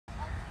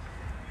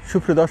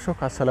সুপ্রিয় দর্শক,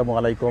 আসসালামু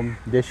আলাইকুম।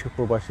 দেশ ও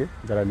প্রবাসী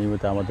যারা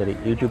নিয়মিত আমাদের এই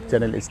ইউটিউব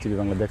চ্যানেল STV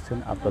বাংলা দেখছেন,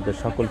 আপনাদের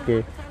সকলকে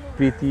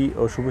প্রীতি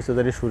ও শুভেচ্ছা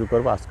জানিয়ে শুরু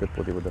করবো আজকের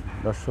প্রতিবেদন।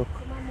 দর্শক,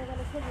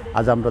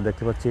 আজ আমরা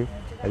দেখতে পাচ্ছি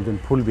একজন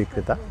ফুল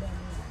বিক্রেতা।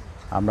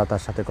 আমরা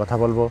তার সাথে কথা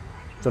বলবো।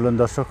 চলুন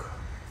দর্শক,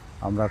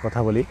 আমরা কথা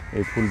বলি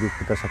এই ফুল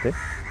বিক্রেতার সাথে।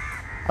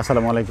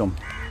 আসসালামু আলাইকুম।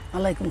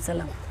 ওয়ালাইকুম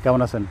সালাম। কেমন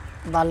আছেন?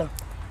 ভালো।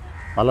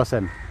 ভালো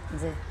আছেন?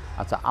 জি।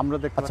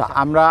 আচ্ছা,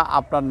 আমরা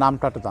আপনার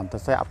নামটা একটু জানতে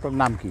চাই। আপনার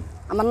নাম কি?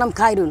 আমার নাম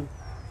খায়রুন।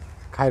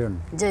 খায়রুন,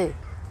 জি।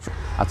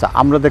 আচ্ছা,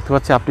 আমরা দেখতে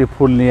পাচ্ছি আপনি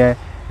ফুল নিয়ে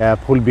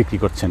ফুল বিক্রি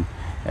করছেন।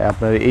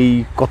 আপনার এই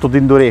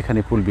কতদিন ধরে এখানে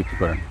ফুল বিক্রি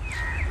করেন?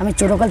 আমি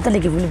চোরকাল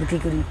তালিকে ফুল বিক্রি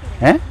করি।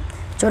 হ্যাঁ,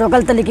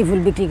 চোরকাল তালিকে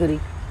ফুল বিক্রি করি।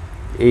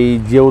 এই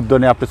যে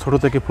উদ্যানে আপনি ছোট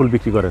থেকে ফুল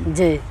বিক্রি করেন?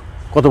 জি।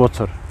 কত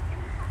বছর?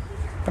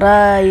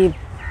 প্রায়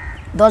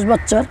 10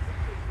 বছর।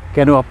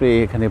 কেন আপনি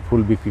এখানে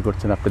ফুল বিক্রি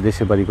করছেন? আপনার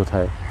দেশের বাড়ি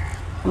কোথায়?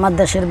 আমার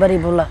দেশের বাড়ি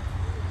ভোলা।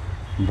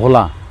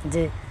 ভোলা?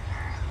 জি।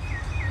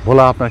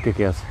 ভোলা আপনার কে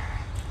কে আছে?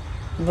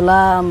 ভোলা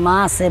মা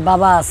আছে,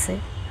 বাবা আছে,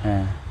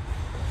 হ্যাঁ,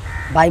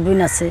 ভাই বোন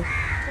আছে।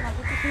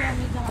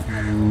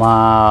 মা,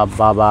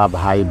 বাবা,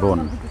 ভাই, বোন।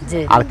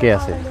 জি। আর কে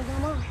আছে?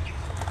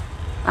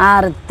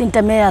 আর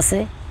 3টা মেয়ে আছে।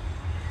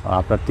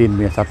 আপনার 3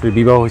 মেয়ে আছে। আপনার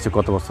বিবাহ হয়েছে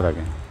কত বছর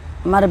আগে?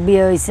 আমার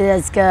বিয়ে হয়েছে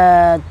আজকে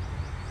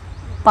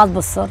 5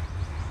 বছর।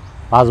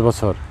 5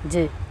 বছর?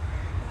 জি।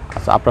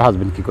 আচ্ছা, আপনার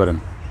হাজবেন্ড কি করেন?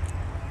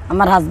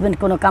 আমার হাজবেন্ড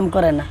কোনো কাম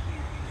করে না।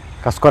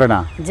 কাজ করে না?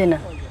 জি না।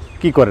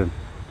 কি করেন?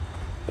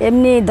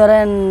 এমনি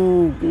ধরেন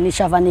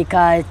নিশা পানি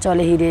খায়,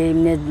 চলে হিরে,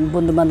 এমনি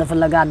বন্ধু বান্ধবের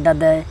লাগে আড্ডা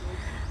দেয়,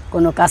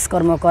 কোনো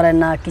কাজকর্ম করে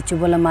না, কিছু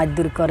বলে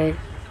মারধর করে।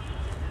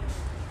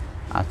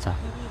 আচ্ছা,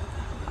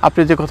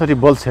 আপনি যে কথাটি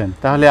বলছেন,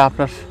 তাহলে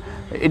আপনার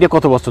এটা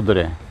কত বছর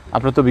ধরে?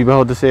 আপনার তো বিবাহ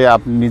দেশে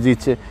আপনি নিজে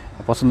ইচ্ছে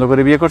পছন্দ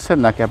করে বিয়ে করছেন,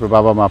 নাকি আপনার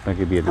বাবা মা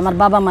আপনাকে বিয়ে দিয়েছে? আমার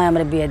বাবা মা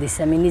আমার বিয়ে দিচ্ছে,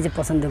 আমি নিজে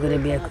পছন্দ করে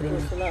বিয়ে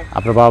করিনি।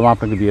 আপনার বাবা মা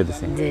আপনাকে বিয়ে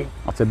দিয়েছে? জি।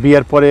 আচ্ছা,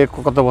 বিয়ের পরে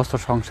কত বছর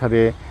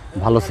সংসারে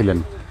ভালো ছিলেন?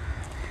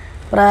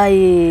 প্রায়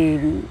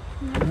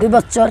 2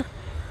 বছর।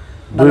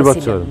 2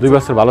 বছর? 2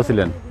 বছর ভালো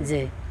ছিলেন?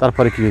 জি।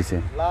 তারপরে কি হয়েছে?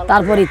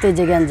 তারপরেই তো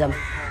যে গঞ্জাম।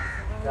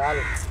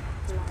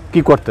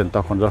 কি করতেন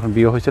তখন, যখন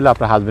বিয়ে হয়েছিল?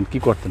 আপনার হাজবেন্ড কি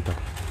করতেন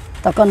তখন?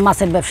 তখন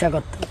মাছের ব্যবসা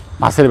করতো।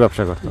 মাছের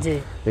ব্যবসা করতো? জি।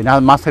 এই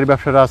মাছের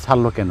ব্যবসাটা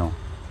ছাড়লো কেন?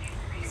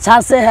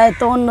 ছাড়ছে, হ্যাঁ,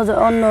 তো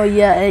অন্য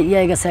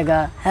ইয়ে গেছে গা।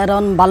 হ্যাঁ,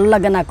 ভালো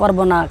লাগে না,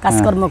 করবো না,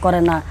 কাজকর্ম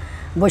করে না,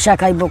 বৈশা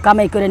খাইবো,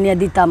 কামাই করে নিয়ে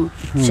দিতাম,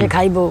 সে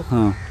খাইবো।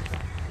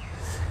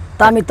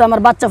 তা আমি তো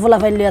আমার বাচ্চা ফোলা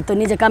ফাইল তো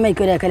নিজে কামাই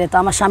করে খেলে তো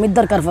আমার স্বামীর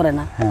দরকার পড়ে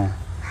না। হ্যাঁ।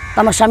 তো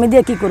আমার স্বামী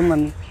দিয়ে কি করবো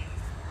আমি?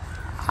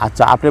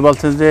 আচ্ছা, আপনি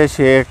বলছেন যে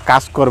সে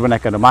কাজ করবে না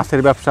কেন?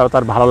 মাছের ব্যবসাও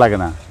তার ভালো লাগে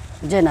না?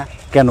 যে না।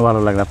 কেন ভালো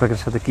লাগে না?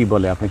 আপনার সাথে কি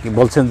বলে? আপনি কি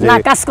বলছেন যে না,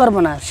 কাজ করবো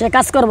না, সে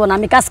কাজ করবো না,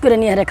 আমি কাজ করে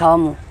নিয়ে হেরে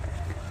খাওয়ামু।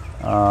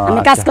 আমি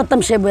কাজ করতাম,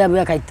 সে বইয়া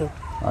বইয়া খাইতো।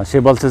 সে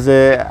বলছে যে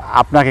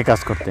আপনাকে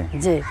কাজ করতে?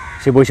 যে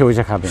সে বসে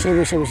বসে খাবে? সে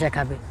বসে বসে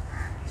খাবে।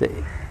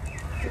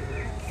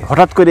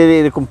 হঠাৎ করে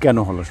এরকম কেন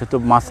হলো? সে তো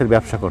মাছের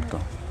ব্যবসা করতো।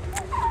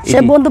 সে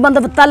বন্ধু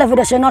বান্ধবের তালে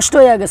ফিরে সে নষ্ট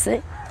হয়ে গেছে।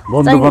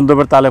 বন্ধু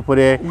বান্ধবের তালে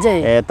পরে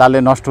তালে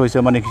নষ্ট হয়েছে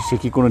মানে সে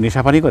কি কোনো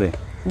নেশা পানি করে?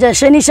 যে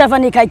সে নিশা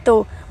পানি খাইতো,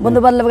 বন্ধু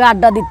বান্ধবকে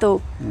আড্ডা দিত,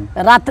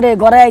 রাত্রে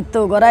ঘরে আইতো,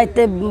 ঘরে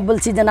আইতে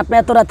বলছি যে আপনি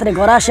এত রাত্রে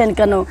ঘরে আসেন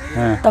কেন?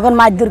 তখন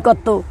মারধর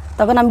করতো।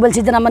 তখন আমি বলছি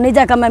যে আমার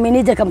নিজে কাম, আমি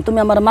নিজে খাম, তুমি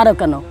আমার মারো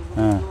কেন?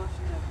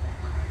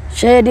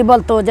 সে এটি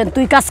বলতো যে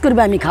তুই কাজ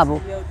করবে, আমি খাবো।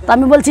 তো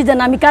আমি বলছি যে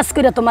আমি কাজ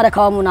করে তোমারে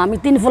খাওয়াবো না, আমি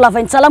 3 ফোলা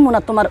ফাইন চালামো না,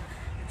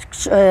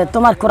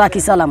 তোমার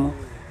খোরাকি চালামো,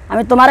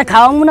 আমি তোমারে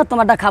খাওয়াবো না,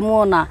 তোমারটা খামো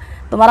না,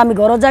 তোমার আমি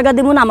ঘর জায়গা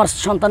দিব না, আমার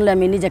সন্তানলে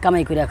আমি নিজে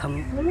কামাই করে খামো।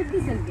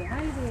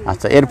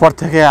 আচ্ছা, এরপর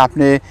থেকে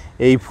আপনি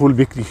এই ফুল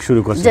বিক্রি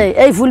শুরু করছেন? যে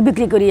এই ফুল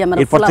বিক্রি করি আমরা।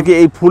 এরপর থেকে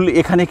এই ফুল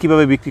এখানে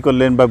কিভাবে বিক্রি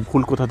করলেন, বা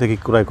ফুল কোথা থেকে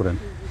ক্রয় করেন?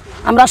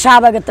 আমরা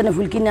শাহবাগের থেকে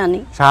ফুল কিনে আনি।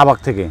 শাহবাগ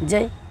থেকে?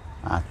 যে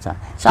আচ্ছা,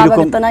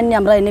 শাহবাগের থেকে আনি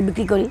আমরা এনে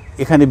বিক্রি করি।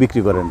 এখানে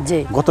বিক্রি করেন?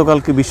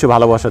 গতকালকে বিশ্ব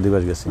ভালোবাসা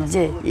দিবস গেছে।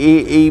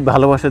 এই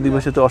ভালোবাসা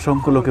দিবসে তো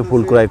অসংখ্য লোকে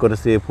ফুল ক্রয়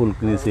করেছে, ফুল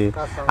কিনেছে।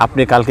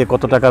 আপনি কালকে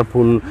কত টাকার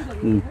ফুল?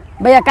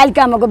 ভাইয়া, কালকে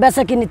আমাকে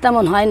বেচা কিনি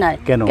তেমন হয় নাই।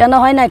 কেন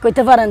হয় নাই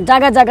কইতে পারেন?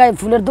 জায়গায় জায়গায়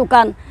ফুলের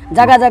দোকান,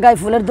 জায়গায়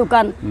ফুলের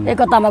দোকান, এই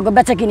কথা আমাকে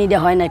বেচা কিনি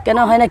দিয়ে হয় নাই। কেন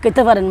হয় নাই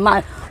কইতে পারেন?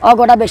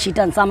 অগোটা বেশি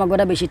টানছে,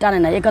 আমাগোটা বেশি টানে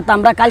না, এই কথা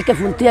আমরা কালকে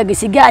ফুল তুইয়া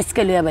গেছি, গিয়ে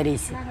আজকে লইয়া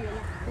বেরিয়েছি।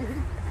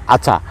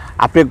 আচ্ছা,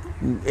 আপনি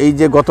এই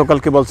যে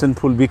গতকালকে বলছেন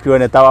ফুল বিক্রি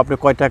হয় না, তাও আপনি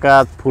কয় টাকা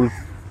ফুল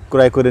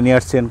ক্রয় করে নিয়ে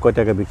আসছেন? কয়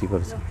টাকা বিক্রি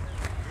করেছেন?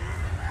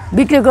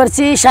 বিক্রি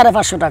করছি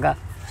 550 টাকা।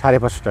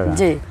 550 টাকা?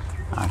 জি।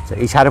 আচ্ছা,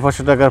 এই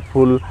 550 টাকার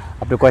ফুল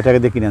আপনি কয় টাকা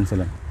দিয়ে কিনে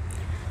আনছিলেন?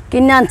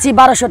 কিনে আনছি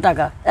 1200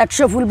 টাকা।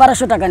 100 ফুল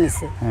 1200 টাকা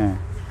নিচ্ছে। হ্যাঁ,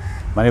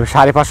 মানে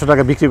 550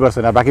 টাকা বিক্রি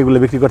করছেন, আর বাকিগুলো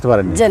বিক্রি করতে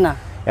পারেন? যে না,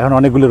 এখন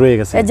অনেকগুলো রয়ে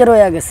গেছে। এই যে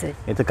রয়ে গেছে।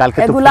 এতে কালকে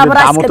তো ফুলের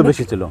দামও তো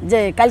বেশি ছিল। যে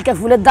কালকে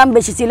ফুলের দাম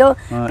বেশি ছিল,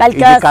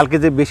 কালকে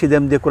যে বেশি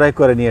দাম দিয়ে ক্রয়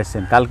করে নিয়ে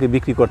আসছেন, কালকে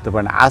বিক্রি করতে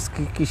পারেন,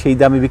 আজকে কি সেই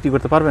দামে বিক্রি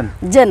করতে পারবেন?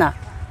 যে না,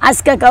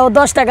 আজকে কাউ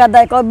 10 টাকা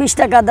দেয়, কাউ 20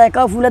 টাকা দেয়,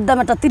 কাউ ফুলের দাম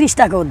একটা 30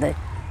 টাকাও দেয়।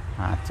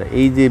 আচ্ছা,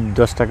 এই যে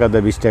 10 টাকা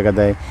দেয়, 20 টাকা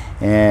দেয়,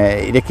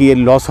 এটা কি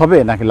লস হবে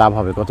নাকি লাভ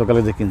হবে?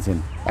 গতকালে যে কিনছেন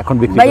এখন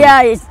বিক্রি? ভাইয়া,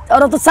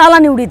 ওরা তো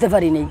চালানি উড়াইতে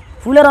পারি নাই,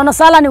 ফুলের অন্য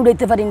চালানি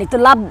উড়াইতে পারি নাই, তো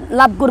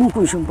লাভ করুন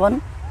কোন সম্পন?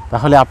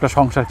 তাহলে আপনার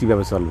সংসার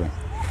কিভাবে চলবে?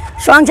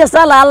 সংসার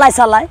চালায় আল্লাহ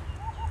চালায়।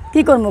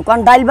 কি করবো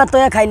কারণ ডাইল ভাত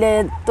হয়ে খাইলে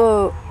তো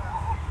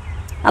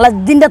আল্লাহ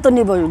দিনটা তো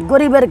নিব,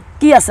 গরিবের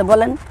কি আছে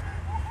বলেন।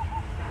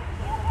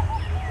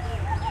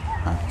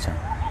 আচ্ছা,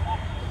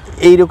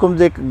 এইরকম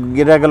যে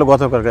এটা গেল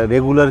গতকাল,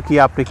 রেগুলার কি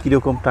আপনি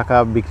কীরকম টাকা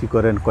বিক্রি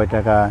করেন, কয়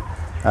টাকা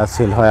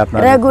সেল হয় আপনার?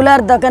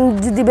 রেগুলার দোকান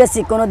যদি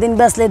বেশি, কোনো দিন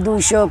বেচলে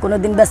 200, কোনো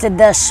দিন বেচলে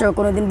 150,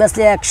 কোনো দিন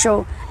বেচলে 100,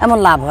 এমন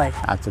লাভ হয়।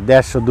 আচ্ছা,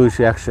 150,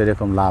 200, 100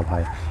 এরকম লাভ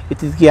হয়।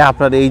 এতে কি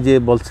আপনার এই যে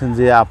বলছেন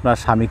যে আপনার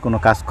স্বামী কোনো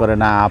কাজ করে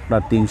না,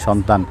 আপনার 3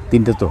 সন্তান,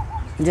 3টে তো?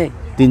 জি,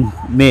 3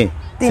 মেয়ে,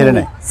 ছেলে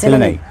নাই? ছেলে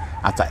নাই।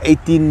 আচ্ছা, এই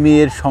 3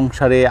 মেয়ের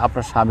সংসারে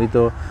আপনার স্বামী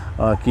তো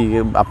কি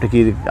আপনি কি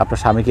আপনার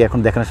স্বামীকে এখন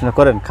দেখাশোনা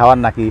করেন, খাওয়ান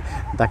নাকি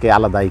তাকে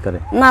আলাদাই করে?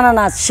 না না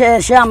না,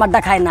 সে আমারটা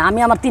খায় না, আমি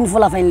আমার 3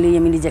 ফোলা ফাইন লই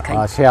আমি নিজে খাই।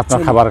 সে আপনার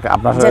খাবার,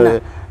 আপনার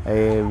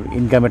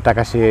ইনকামের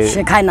টাকা সে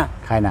খায় না?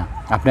 খায় না।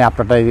 আপনি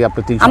আপনারটাই,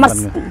 আপনার 3 আমার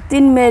সন্তান,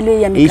 3 মেয়ে লই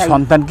আমি। এই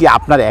সন্তান কি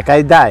আপনার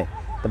একাই দায়,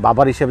 তো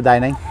বাবার হিসেবে দায়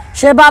নাই?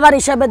 সে বাবার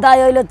হিসাবে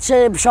দায় হইলে সে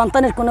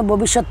সন্তানের কোনো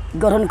ভবিষ্যৎ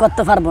গ্রহণ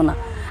করতে পারবো না,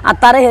 আর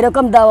তারে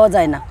এরকম দেওয়া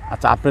যায় না।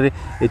 আচ্ছা, আপনার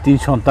এই 3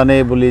 সন্তানে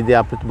বলি যে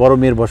আপনার বড়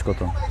মেয়ের বয়স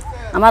কত?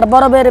 আমার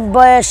বড় মেয়ের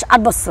বয়স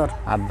 8 বছর।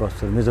 8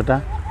 বছর। মেজোটা?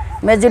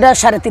 মেজোটা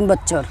 3.5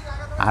 বছর।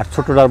 আর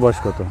ছোটটার বয়স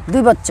কত?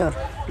 2 বছর।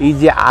 এই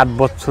যে 8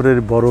 বছরের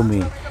বড়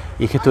মেয়ে,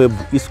 একে তো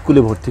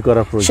স্কুলে ভর্তি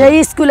করার প্রয়োজন। সেই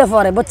স্কুলে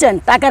পড়ে, বুঝছেন,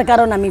 টাকার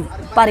কারণে আমি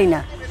পারি না।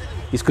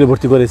 স্কুলে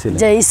ভর্তি করেছিলেন?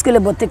 যে স্কুলে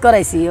ভর্তি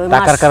করাইছি, ওই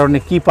টাকার কারণে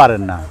কি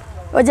পারেন না?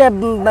 ওই যে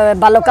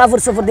ভালো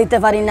কাপড় চোপড় দিতে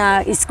পারি না,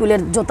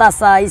 স্কুলের জুতা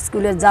চাই,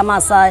 স্কুলের জামা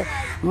চাই,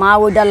 মা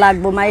ওইটা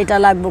লাগবো, মা এটা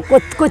লাগবো,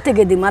 কই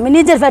থেকে দিব? আমি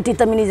নিজের ফ্যাটি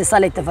তো আমি নিজে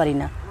চালাইতে পারি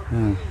না।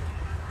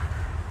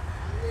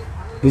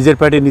 নিজের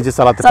পেটে নিজে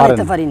চালাতে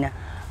পারি না।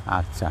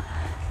 আচ্ছা,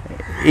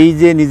 এই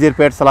যে নিজের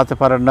পেট চালাতে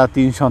পারেন না,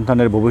 3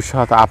 সন্তানের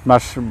ভবিষ্যৎ,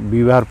 আপনার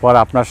বিবাহের পর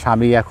আপনার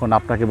স্বামী এখন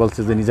আপনাকে বলছে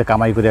যে নিজে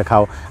কামাই করে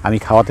খাও, আমি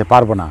খাওয়াতে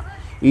পারবো না।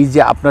 এই যে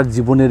আপনার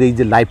জীবনের এই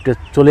যে লাইফটা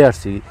চলে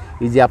আসছে,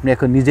 এই যে আপনি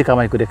এখন নিজে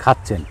কামাই করে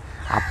খাচ্ছেন,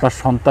 আপনার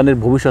সন্তানের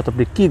ভবিষ্যৎ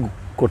আপনি কি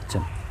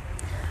করছেন?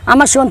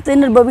 আমার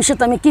সন্তানের ভবিষ্যৎ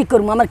আমি কি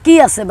করবো? আমার কি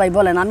আছে ভাই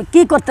বলেন, আমি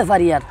কি করতে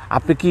পারি? আর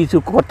আপনি কি কিছু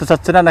করতে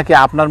চাচ্ছেন না, নাকি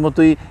আপনার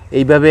মতোই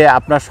এইভাবে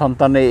আপনার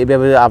সন্তান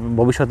এইভাবে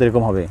ভবিষ্যৎ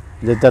এরকম হবে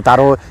যে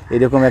তারও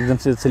এরকম একজন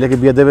ছেলেকে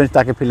বিয়ে দেবেন,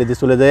 তাকে ফেলে দিয়ে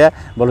চলে যায়,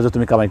 বলো যে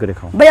তুমি কামাই করে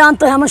খাও? ভাই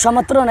অন্ত এমন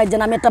সমর্থ নাই যে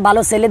আমি একটা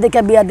ভালো ছেলে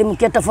দেখে বিয়ে দিব,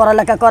 কি একটা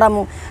পড়ালেখা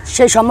করামু,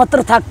 সেই সমর্থ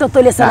থাকতো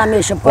তৈলেছেন আমি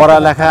এসব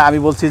পড়ালেখা। আমি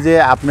বলছি যে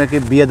আপনাকে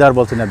বিয়ে দেওয়ার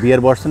বলছি না,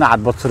 বিয়ের বয়স না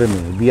 8 বছরের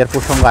মেয়ে, বিয়ের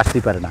প্রসঙ্গ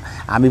আসতেই পারে না।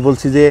 আমি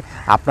বলছি যে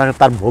আপনার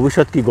তার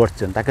ভবিষ্যৎ কি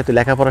গড়ছেন, তাকে তো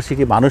লেখাপড়া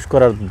শিখে মানুষ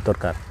করার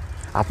দরকার।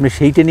 আপনি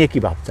সেইটা নিয়ে কি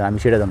ভাবছেন, আমি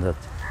সেটা জানতে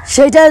চাচ্ছি।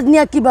 সেইটা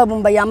নিয়ে কি ভাবুন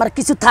ভাই? আমার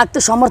কিছু থাকতো,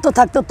 সমর্থ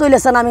থাকতো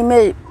তৈলেছেন আমি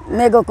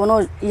মেঘ কোনো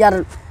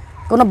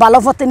কোনো ভালো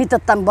পথে নিতে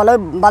পারতাম,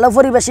 ভালো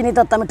পরিবেশে নিতে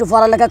পারতাম, একটু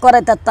পড়ালেখা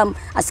করাই পারতাম,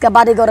 আজকে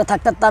বাড়ি ঘরে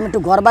থাকতে পারতাম, একটু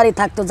ঘর বাড়ি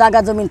থাকতো, জায়গা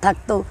জমিন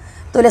থাকতো,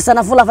 তৈলেছেন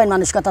না ফুলাফাইন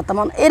মানুষ করতাম।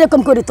 এরকম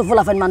করি তো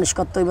ফুলাফাইন মানুষ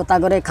করতে হইব, তা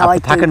করে খাওয়াই।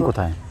 থাকেন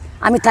কোথায়?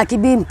 আমি থাকি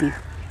বিএমপি।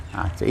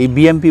 আচ্ছা, এই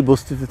বিএমপি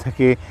বস্তিতে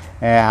থেকে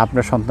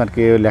আপনার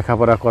সন্তানকে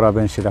লেখাপড়া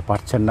করাবেন, সেটা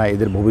পারছেন না,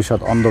 এদের ভবিষ্যৎ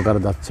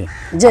অন্ধকারে যাচ্ছে,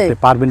 আপনি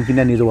পারবেন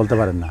কিনা নিজে বলতে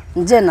পারেন না?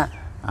 যে না।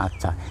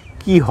 আচ্ছা,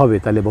 কি হবে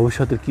তাহলে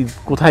ভবিষ্যতে, কি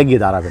কোথায়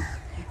গিয়ে দাঁড়াবেন?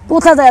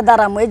 কোথায় যায়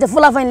দাঁড়াবো? এই যে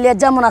ফুলাফাইন লিয়ে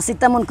যেমন আছি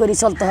তেমন করি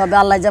চলতে হবে,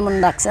 আল্লাহ যেমন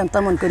রাখছেন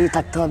তেমন করি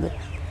থাকতে হবে।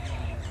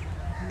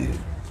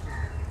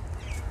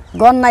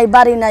 ঘর নাই,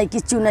 বাড়ি নাই,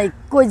 কিছু নাই,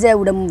 কই যায়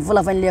উঠে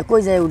ফুলাফাইন লিয়ে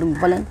কই যায় উঠে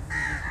বলেন?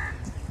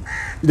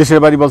 দেশের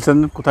বাড়ি বলছেন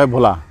কোথায়?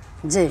 ভোলা।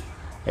 জি।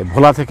 এই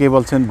ভোলা থেকে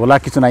বলছেন, ভোলা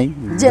কিছু নাই,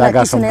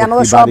 জায়গা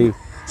সম্পত্তি বাড়ি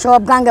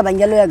সব গাঙ্গা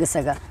ভাঙ্গা লইয়া গেছে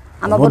গা,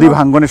 আমার নদী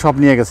ভাঙ্গনে সব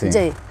নিয়ে গেছে।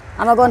 জি,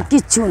 আমার কোন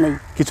কিচ্ছু নাই।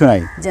 কিছু নাই?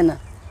 যে না।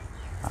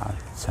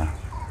 আচ্ছা,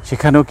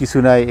 সেখানেও কিছু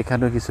নাই,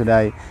 এখানেও কিছু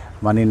নাই,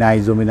 মানে নাই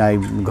জমি নাই,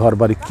 ঘর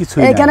বাড়ি কিছু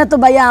নাই। এখানে তো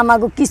ভাইয়া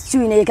আমাগো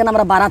কিচ্ছুই নেই, এখানে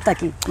আমরা ভাড়া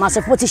থাকি, মাসে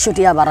 2500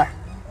 টাকা ভাড়া।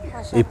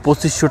 এই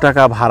 2500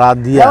 টাকা ভাড়া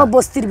দিয়ে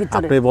বস্তির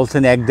ভিতরে আপনি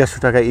বলছেন 1-150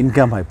 টাকা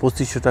ইনকাম হয়,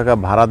 2500 টাকা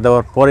ভাড়া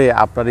দেওয়ার পরে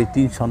আপনার এই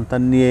 3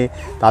 সন্তান নিয়ে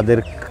তাদের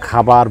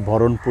খাবার,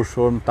 ভরণ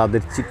পোষণ,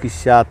 তাদের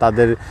চিকিৎসা,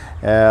 তাদের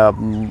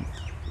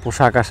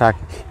পোশাক আশাক,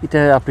 এটা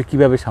আপনি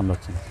কিভাবে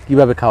সামলাচ্ছেন,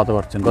 কিভাবে খাওয়াতে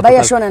পারছেন?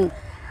 ভাইয়া শোনেন,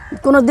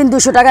 কোনোদিন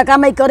 200 টাকা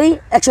কামাই করি,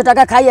 100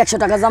 টাকা খাই, 100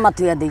 টাকা জমা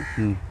থুয়া দিই।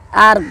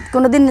 আর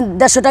কোনোদিন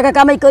 150 টাকা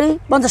কামাই করি,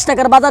 50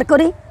 টাকার বাজার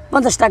করি,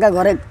 50 টাকা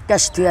ঘরে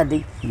ক্যাশ থুয়া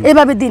দিই।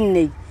 এইভাবে দিন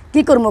নেই,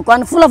 কি করবো?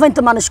 কারণ ফুলাফাইন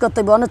তো মানুষ করতে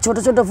হবে, অনেক ছোটো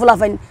ছোটো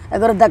ফুলাফাইন,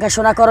 এগরে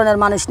দেখাশোনা করণের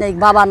মানুষ নেই,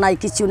 বাবা নাই,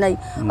 কিছু নাই,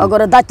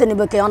 ওগরে দায়িত্ব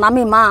নিবে কে?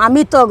 আমি মা,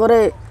 আমি তো ওগরে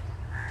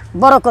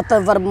বড় করতে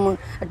পারবো,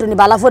 একটু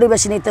ভালো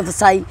পরিবেশে নিতে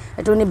চাই,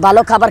 একটু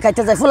ভালো খাবার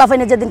খাইতে চাই।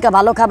 ফুলাফাইনে যেদিনকে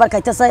ভালো খাবার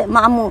খাইতে চাই, মা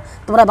আম্মু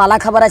তোমরা ভালো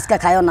খাবার আজকে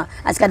খাইও না,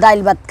 আজকে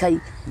ডাইল ভাত খাই,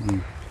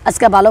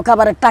 আজকে ভালো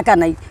খাবারের টাকা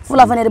নাই,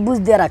 ফুলাফাইনের বুঝ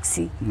দিয়ে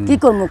রাখছি, কি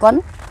করবো কন?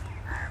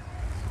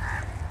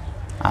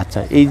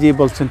 আচ্ছা, এই যে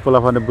বলছেন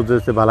পোলাপানে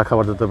বুঝতে ভালো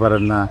খাবার দিতে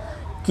পারেন না,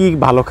 কি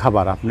ভালো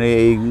খাবার আপনি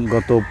এই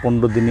গত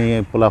 15 দিনে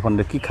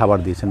পোলাপানে কি খাবার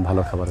দিয়েছেন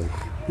ভালো খাবার?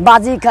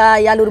 বাজি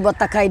খাই, আলুর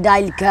ভর্তা খাই,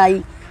 ডাইল খাই,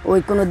 ওই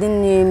কোনো দিন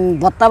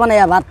ভর্তা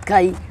বানাইয়া ভাত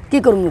খাই, কি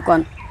করবো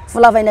কন?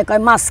 ফুলাফাইনে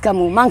কয় মাছ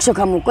খামু, মাংস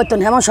খামু, কইতেন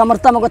হেমন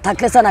সমর্থ আমাকে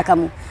থাকলে চানা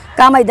খামু,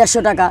 কামাই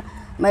 150 টাকা,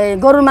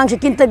 গরুর মাংস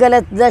কিনতে গেলে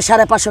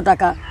 550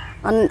 টাকা,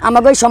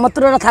 আমাকে ওই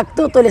সমত্ররা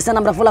থাকতো তৈলেছেন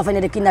আমরা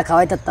ফুলাফাইনে কিনা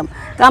খাওয়াই থাকতাম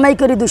কামাই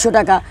করি 200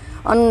 টাকা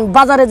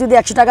বাজারে যদি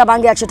 100 টাকা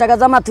ভাঙে 100 টাকা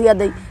জমা থুইয়া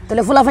দেই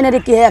তাহলে ফুলাফাইনে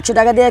কি 100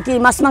 টাকা দিয়ে কি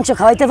মাছ মাংস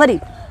খাওয়াইতে পারি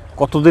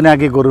কতদিন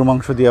আগে গরুর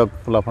মাংস দিয়ে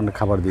ফুলাফাইনে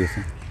খাবার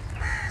দিয়েছেন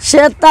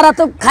সে তারা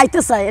তো খাইতে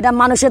চায় এটা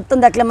মানুষের তো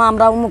দেখলে মা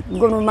আমরা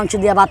গরুর মাংস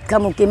দিয়া ভাত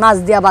খামু কি মাছ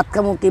দিয়া ভাত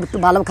খামু কি একটু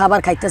ভালো খাবার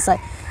খাইতে চায়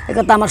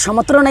এটা তো আমার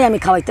সমত্র নাই আমি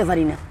খাওয়াইতে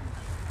পারি না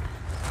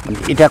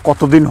এটা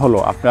কতদিন হলো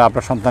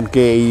আপনার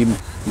সন্তানকে এই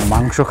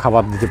মাংস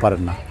খাবার দিতে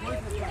পারেন না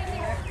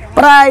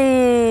প্রায়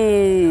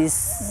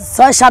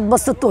 6-7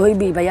 বছর তো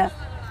হইবি ভাইয়া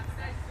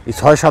এই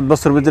 6-7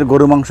 বছর ভিতরে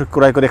গরুর মাংস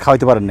ক্রয় করে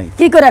খাওয়াইতে পারেন নাই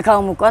কি করে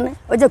খাওয়ামু কোন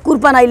ওই যে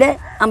কুরবান আইলে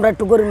আমরা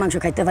একটু গরুর মাংস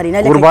খাইতে পারি না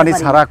কুরবানি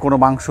ছাড়া কোনো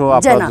মাংস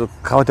আপনারা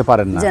খাওয়াতে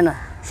পারেন না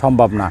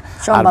সম্ভব না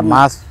আর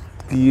মাছ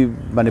কি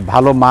মানে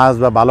ভালো মাছ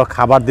বা ভালো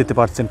খাবার দিতে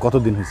পারছেন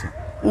কতদিন হয়েছে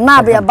না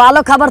ভাইয়া ভালো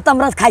খাবার তো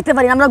আমরা খাইতে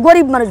পারি না আমরা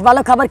গরিব মানুষ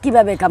ভালো খাবার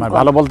কিভাবে খাবো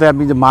ভালো বলতে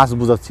আমি যে মাছ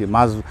বুঝাচ্ছি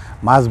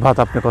মাছ ভাত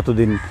আপনি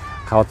কতদিন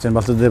খাওয়াচ্ছেন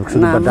বলতে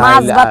শুধু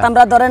মাছ ভাত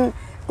আমরা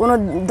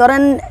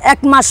ধরেন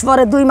 1 মাস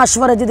পরে 2 মাস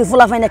পরে যদি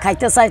ফুলাফাইনে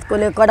খাইতে চাই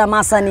কইলে কয়টা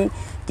মাছ আনি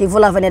কি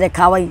ফুলাফাইনে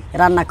খাওয়াই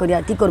রান্না করিয়া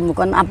কি করবো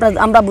কোন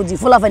আমরা বুঝি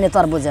ফুলাফাইনে তো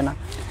আর বোঝে না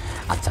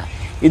আচ্ছা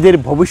এদের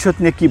ভবিষ্যৎ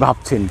নিয়ে কি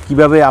ভাবছেন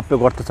কিভাবে আপনি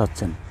করতে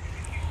চাচ্ছেন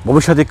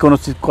ভবিষ্যতে কোনো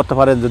চিজ করতে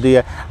পারেন যদি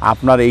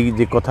আপনার এই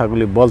যে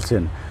কথাগুলি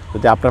বলছেন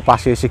যদি আপনার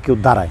পাশে এসে কেউ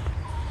দাঁড়ায়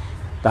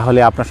তাহলে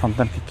আপনার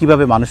সন্তানকে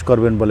কিভাবে মানুষ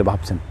করবেন বলে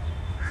ভাবছেন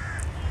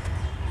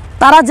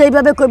তারা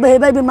যেইভাবে কইবে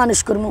সেইভাবে মানুষ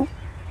করবো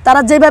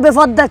তারা যেভাবে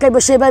পথ দেখাইবে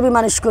সেইভাবে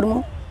মানুষ করবো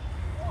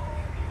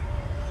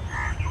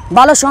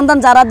ভালো সন্তান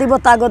যারা দিব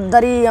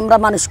তাগতদারি আমরা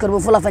মানুষ করবো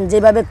ফুলাফাইন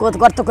যেভাবে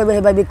করতে কইবে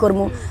সেইভাবে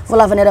করবো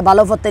ফুলাফাইনের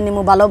ভালো পথে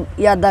নিমু ভালো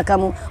ইয়া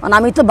দেখামু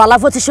আমি তো ভালো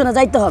পজিশনে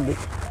যাইতে হবে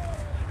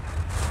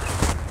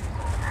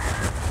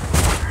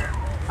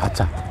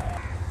আচ্ছা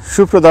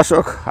সুপ্রিয়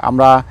দর্শক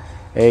আমরা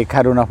এই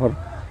খায়রুন আপার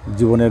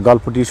জীবনের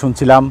গল্পটি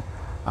শুনছিলাম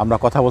আমরা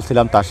কথা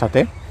বলছিলাম তার সাথে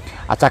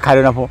আচ্ছা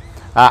খায়রুন আপু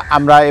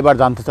আমরা এবার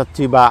জানতে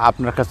চাচ্ছি বা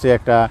আপনার কাছে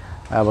একটা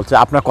বলছে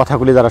আপনার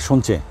কথাগুলি যারা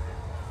শুনছে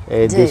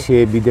দেশে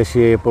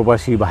বিদেশে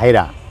প্রবাসী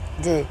ভাইরা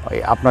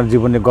আপনার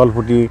জীবনের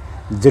গল্পটি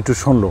যেটু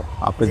শুনলো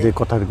আপনি যে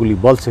কথাগুলি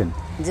বলছেন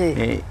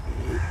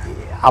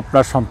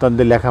আপনার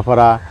সন্তানদের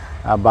লেখাপড়া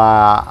বা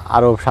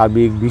আরও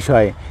সার্বিক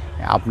বিষয়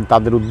আপনি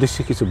তাদের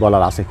উদ্দেশ্যে কিছু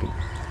বলার আছে কি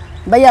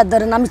ভাইয়া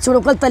ধরেন আমি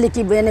ছোটকাল তালি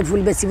কি বেনে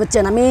ফুল বেশি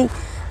বুঝছেন আমি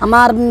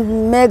আমার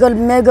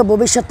মেঘ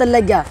ভবিষ্যতের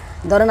লাগিয়া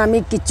ধরেন আমি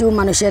কিছু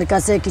মানুষের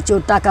কাছে কিছু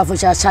টাকা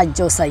পয়সা সাহায্য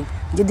চাই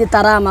যদি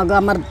তারা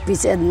আমার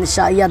পিছে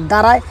ইয়ার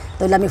দাঁড়ায়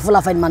তাহলে আমি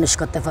ফুলাফাইন মানুষ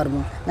করতে পারবো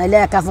নাইলে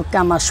একা পক্ষে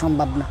আমার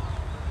সম্ভব না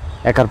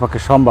একার পক্ষে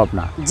সম্ভব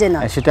না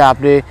সেটা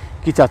আপনি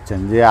কি চাচ্ছেন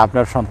যে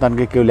আপনার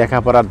সন্তানকে কেউ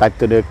লেখাপড়ার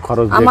দায়িত্ব নিয়ে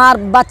খরচ আমার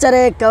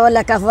বাচ্চারে কেউ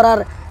লেখাপড়ার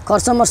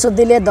খরচ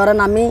দিলে ধরেন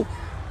আমি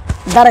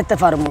দাঁড়াইতে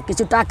পারবো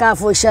কিছু টাকা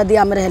পয়সা দিয়ে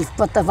আমরা হেল্প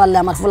করতে পারলে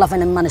আমার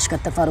ফুলাফাইন আমি মানুষ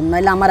করতে পারবো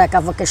নাহলে আমার একা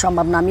পক্ষে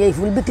সম্ভব না আমি এই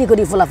ফুল বিক্রি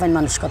করি ফুলাফাইন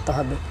মানুষ করতে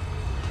হবে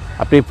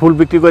আপনি ফুল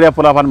বিক্রি করে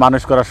পোলাপান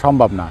মানুষ করা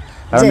সম্ভব না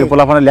কারণ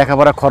পোলাপানের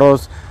লেখাপড়া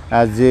খরচ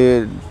যে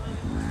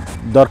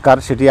দরকার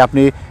সেটি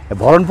আপনি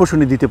ভরণ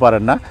পোষণই দিতে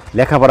পারেন না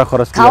লেখাপড়া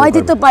খরচ খাওয়াই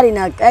দিতে পারি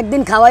না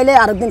একদিন খাওয়াইলে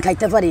আরেকদিন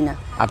খাইতে পারি না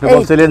আপনি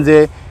বলছিলেন যে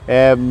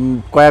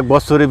কয়েক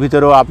বছরের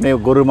ভিতরেও আপনি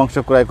গরুর মাংস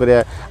ক্রয় করে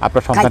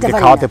আপনার সন্তানকে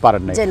খাওয়াতে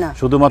পারেন না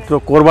শুধুমাত্র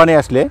কোরবানি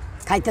আসলে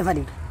খাইতে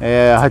পারি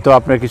হয়তো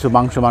আপনার কিছু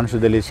মাংস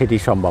দিলে সেটি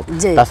সম্ভব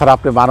তাছাড়া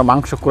আপনি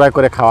মাংস ক্রয়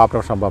করে খাওয়া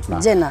আপনার সম্ভব না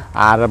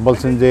আর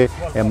বলছেন যে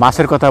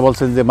মাছের কথা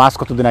বলছেন যে মাছ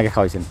কতদিন আগে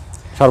খাওয়াইছেন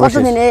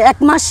সর্বশেষ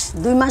 1 মাস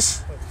 2 মাস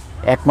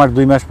 1 মাস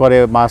 2 মাস পরে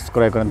মাছ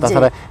ক্রয় করেন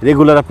তাছাড়া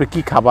রেগুলার আপনি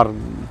কি খাবার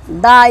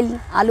ডাল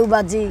আলু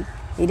ভাজি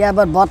এটা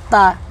আবার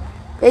ভর্তা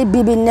এই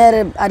বিভিন্ন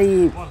আর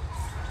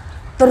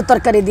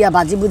তরকারি দিয়া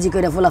ভাজি বুজি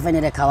করে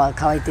ফুলাফাইনের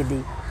খাওয়াইতে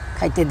দিই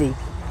খাইতে দিই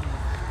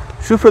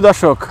সুপ্রিয়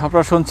দর্শক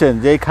আপনারা শুনছেন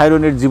যে এই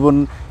খায়রুনের জীবন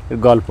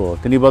গল্প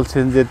তিনি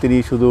বলছেন যে তিনি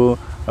শুধু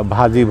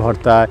ভাজি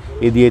ভর্তা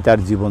এ দিয়ে তার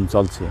জীবন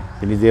চলছে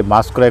তিনি যে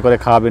মাছ ক্রয় করে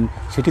খাওয়াবেন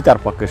সেটি তার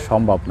পক্ষে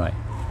সম্ভব নয়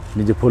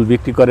তিনি যে ফুল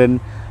বিক্রি করেন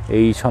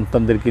এই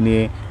সন্তানদেরকে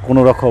নিয়ে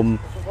কোনো রকম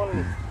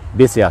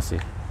বেঁচে আছে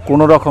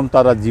কোনো রকম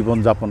তারা জীবন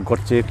যাপন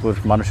করছে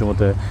মানুষের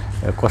মতো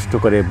কষ্ট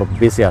করে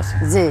বেঁচে আছে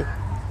জি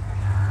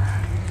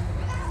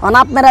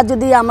আপনারা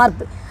যদি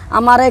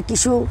আমারে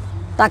কিছু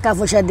টাকা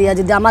পয়সা দিয়ে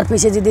যদি আমার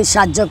পিছে যদি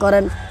সাহায্য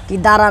করেন কি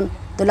দাঁড়ান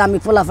তাহলে আমি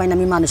ফুলাফাইন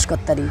আমি মানুষ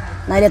করতে পারি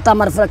নাইলে তো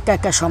আমার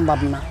একা সম্ভব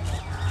না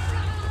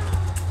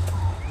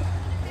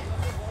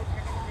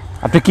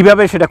আপনি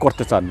কিভাবে সেটা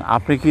করতে চান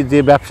আপনি কি যে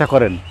ব্যবসা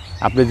করেন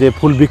আপনি যে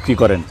ফুল বিক্রি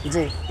করেন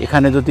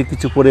এখানে যদি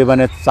কিছু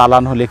পরিমাণে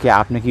চালান হলে কি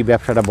আপনি কি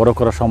ব্যবসাটা বড়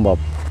করা সম্ভব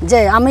যে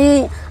আমি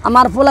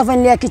আমার ফুলাফাইন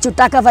লিয়া কিছু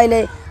টাকা পাইলে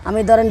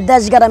আমি ধরেন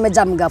দেশ গ্রামে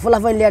জামগা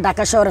ফুলাফাইন লিয়া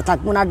ঢাকা শহরে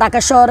থাকবো না ঢাকা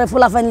শহরে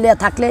ফুলাফাইন লিয়া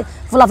থাকলে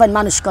ফুলাফাইন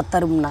মানুষ করতে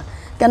পারব না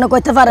কেন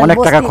কইতে পারেন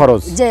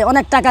যে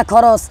অনেক টাকা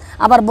খরচ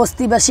আবার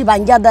বস্তি বেশি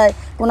ভাঙ্গা দেয়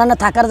কোনানে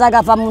থাকার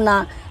জায়গা পাবো না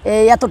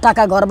এত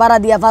টাকা ঘর ভাড়া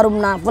দিয়া পারুম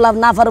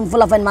না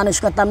ফুলাফাইন মানুষ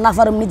করতাম না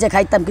পারুম নিজে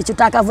খাইতাম কিছু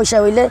টাকা পয়সা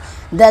হইলে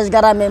দেশ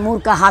গ্রামে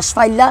মুরকা হাঁস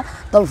পাইলা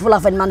তবে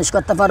ফুলাফাইন মানুষ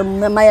করতে পারবো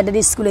মায়েদের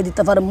স্কুলে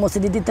দিতে পারবো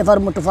মসজিদে দিতে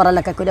পারবো একটু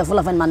পড়ালেখা করে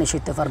ফুলাফাইন মানুষ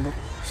হইতে পারবো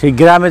সেই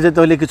গ্রামে যেতে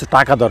হলে কিছু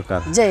টাকা দরকার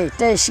যে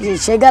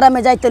সেই গ্রামে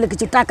যাইতে হলে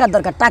কিছু টাকার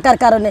দরকার টাকার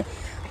কারণে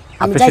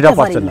আমি আপনি যাইতে সেটা পারি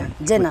পারছেন না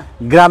না যে না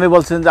গ্রামে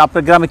বলছেন যে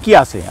আপনার গ্রামে কি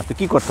আছে, আপনি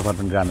কি করতে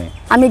পারবেন গ্রামে?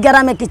 আমি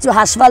গ্রামে কিছু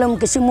হাঁস ফালুম,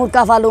 কিছু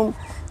মুরগা ফালুম,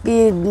 কি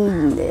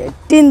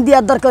টিন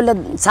দেওয়ার দরকার হলে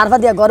সারফা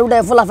দিয়া ঘর উঠে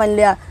ফোলা ফাইন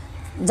লিয়া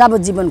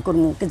যাবজ্জীবন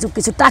করবো। কিছু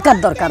কিছু টাকার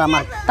দরকার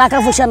আমার, টাকা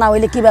পয়সা না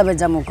হইলে কিভাবে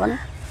যাবো কোন?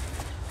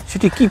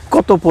 সেটি কি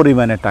কত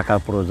পরিমাণে টাকার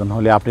প্রয়োজন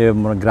হলে আপনি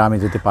গ্রামে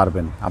যেতে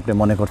পারবেন আপনি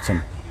মনে করছেন?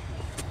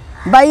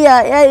 ভাইয়া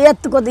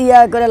এত কত ইয়া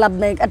করে লাভ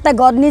নেই। একটা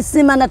ঘর নিচ্ছি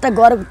মানে একটা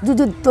ঘর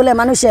যদি তোলে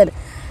মানুষের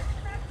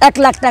 1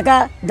 লাখ টাকা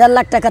 1.5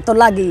 লাখ টাকা তো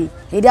লাগেই।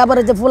 এটা আবার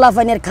যে ফোলা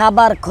ফাইনের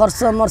খাবার খরচ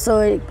মরচ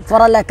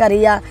পড়ালেখার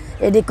ইয়া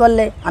এটি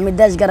করলে আমি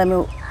দেশ গ্রামে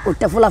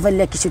উঠতে ফোলা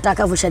ফাইলে কিছু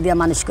টাকা পয়সা দিয়ে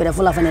মানুষ করে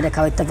ফোলা ফাইনে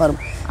খাওয়াইতে পারবো।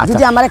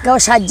 যদি আমার কেউ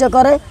সাহায্য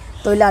করে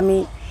তাহলে আমি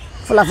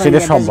ফোলা ফাইন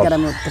দেশ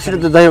গ্রামে উঠতে সেটা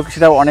তো যাই হোক,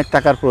 সেটা অনেক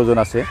টাকার প্রয়োজন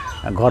আছে,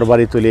 ঘর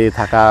বাড়ি তুলে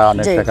থাকা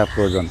অনেক টাকার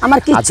প্রয়োজন। আমার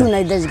কিছু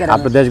নাই দেশ গ্রামে।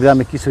 আপনার দেশ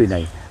গ্রামে কিছুই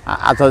নাই।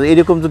 আচ্ছা,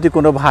 এরকম যদি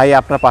কোনো ভাই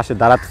আপনার পাশে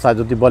দাঁড়াতে চায়,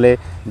 যদি বলে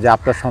যে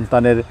আপনার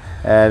সন্তানের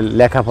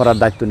লেখাপড়ার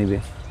দায়িত্ব নিবে,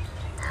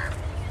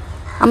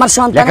 আমার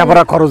সন্তান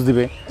লেখাপড়ার খরচ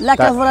দিবে,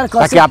 লেখাপড়ার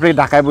খরচ তাকে আপনি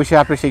ঢাকায় বসে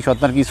আপনি সেই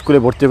সন্তানকে স্কুলে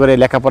ভর্তি করে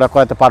লেখাপড়া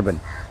করাতে পারবেন?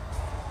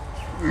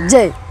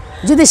 যে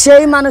যদি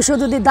সেই মানুষও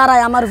যদি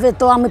দাঁড়ায় আমার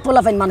তো আমি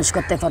পোলাফাইন মানুষ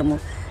করতে পারবো।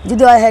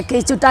 যদি হ্যাঁ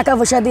কিছু টাকা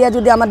পয়সা দিয়ে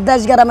যদি আমার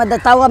দেশ গ্রামে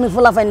দেয় তাও আমি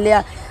পোলাফাইন লিয়া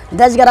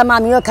দেশ গ্রামে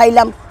আমিও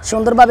খাইলাম,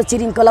 সুন্দরভাবে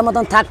চিরিঙ্কলার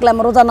মতন থাকলাম,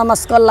 রোজা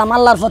নামাজ করলাম,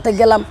 আল্লাহর পথে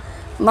গেলাম।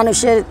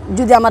 মানুষের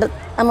যদি আমার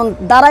এমন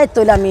দাঁড়ায়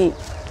তাহলে আমি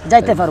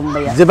যাইতে পারবো।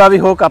 ভাইয়া যেভাবেই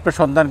হোক আপনার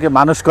সন্তানকে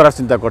মানুষ করার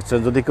চিন্তা করছেন,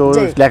 যদি কেউ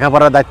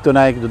লেখাপড়ার দায়িত্ব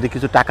নেয়, যদি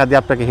কিছু টাকা দিয়ে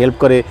আপনাকে হেল্প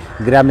করে,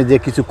 গ্রামে যে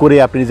কিছু করে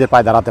আপনি নিজের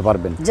পায়ে দাঁড়াতে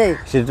পারবেন,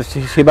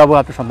 সেভাবে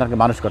আপনার সন্তানকে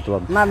মানুষ করতে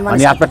পারবেন।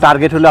 মানে আপনার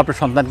টার্গেট হলো আপনার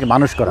সন্তানকে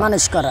মানুষ করা।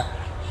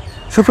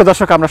 সুপ্রিয়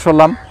দর্শক, আমরা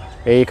শুনলাম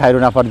এই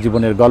খায়রুন আপার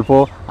জীবনের গল্প,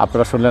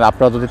 আপনারা শুনলেন।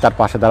 আপনারা যদি তার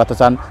পাশে দাঁড়াতে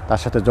চান, তার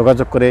সাথে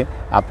যোগাযোগ করে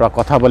আপনারা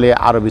কথা বলে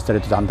আরও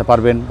বিস্তারিত জানতে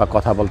পারবেন বা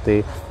কথা বলতে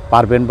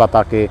পারবেন বা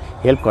তাকে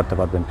হেল্প করতে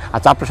পারবেন।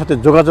 আচ্ছা, আপনার সাথে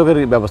যোগাযোগের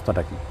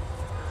ব্যবস্থাটা কি?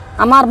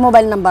 আমার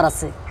মোবাইল নাম্বার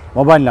আছে।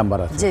 মোবাইল নাম্বার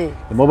আছে? জি।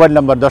 মোবাইল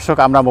নাম্বার, দর্শক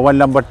আমরা মোবাইল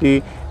নাম্বারটি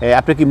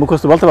আপনি কি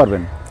মুখস্থ বলতে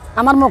পারবেন?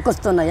 আমার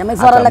মুখস্থ নাই, আমি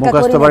পড়ালেখা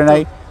করি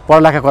নাই।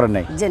 পড়ালেখা করেন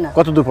নাই? জি না।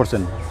 কত দূর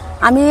পড়ছেন?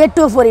 আমি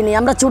একটু পড়িনি,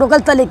 আমরা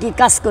ছোটকাল তালে কি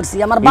কাজ করছি।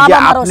 আমার বাবা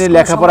আমারও আপনি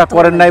লেখাপড়া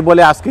করেন নাই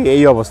বলে আজকে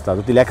এই অবস্থা।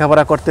 যদি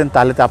লেখাপড়া করতেন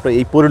তাহলে তো আপনার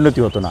এই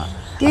পরিণতি হতো না।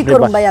 কি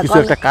করুন ভাইয়া, কিছু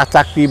একটা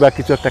চাকরি বা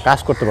কিছু একটা কাজ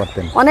করতে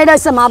পারতেন। অনেকটা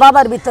হচ্ছে মা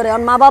বাবার ভিতরে,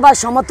 মা বাবার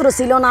সমর্থ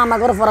ছিল না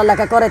আমাকে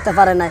পড়ালেখা করাইতে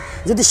পারে নাই।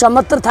 যদি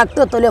সমর্থ থাকতো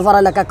তাহলে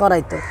পড়ালেখা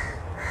করাইতো।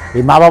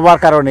 এই মা বাবার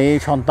কারণে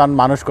সন্তান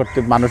মানুষ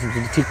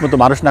যদি ঠিক মতো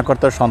মানুষ না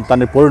করতে,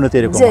 সন্তানের পরিণতি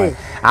এরকম হয়।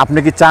 আপনি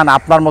কি চান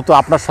আপনার মতো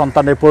আপনার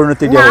সন্তানের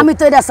পরিণতি? না, আমি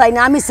তো এটা চাই না।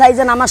 আমি চাই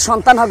যে আমার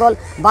সন্তান হগল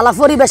ভালো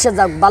পরিবেশে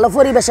যাক, ভালো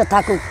পরিবেশে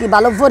থাকুক, কি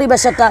ভালো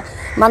পরিবেশেটা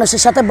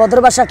মানুষের সাথে ভদ্র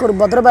ভাষা করুক,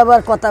 ভদ্র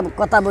ব্যবহার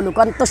কথা বলুক।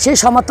 কারণ তো সেই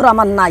সমর্থ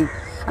আমার নাই।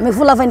 আমি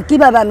ফুলাফাইন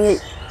কিভাবে আমি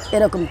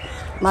এরকম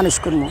মানুষ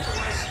করবো?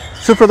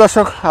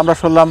 সুপ্রদর্শক, আমরা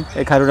শুনলাম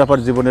এই খায়রুন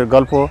আপার জীবনের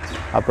গল্প।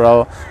 আপনারাও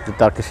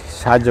তাকে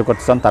সাহায্য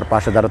করতে চান, তার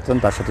পাশে দাঁড়াতে চান,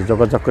 তার সাথে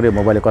যোগাযোগ করে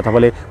মোবাইলে কথা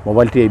বলে,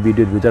 মোবাইলটি এই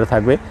ভিডিওর ভিতরে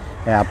থাকবে,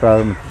 আপনার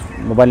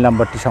মোবাইল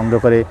নাম্বারটি সংগ্রহ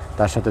করে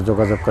তার সাথে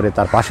যোগাযোগ করে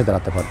তার পাশে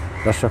দাঁড়াতে পারেন।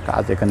 দর্শক,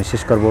 আজ এখানে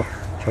শেষ করব।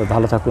 সবাই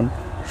ভালো থাকুন,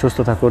 সুস্থ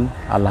থাকুন,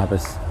 আল্লাহ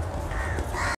হাফেজ।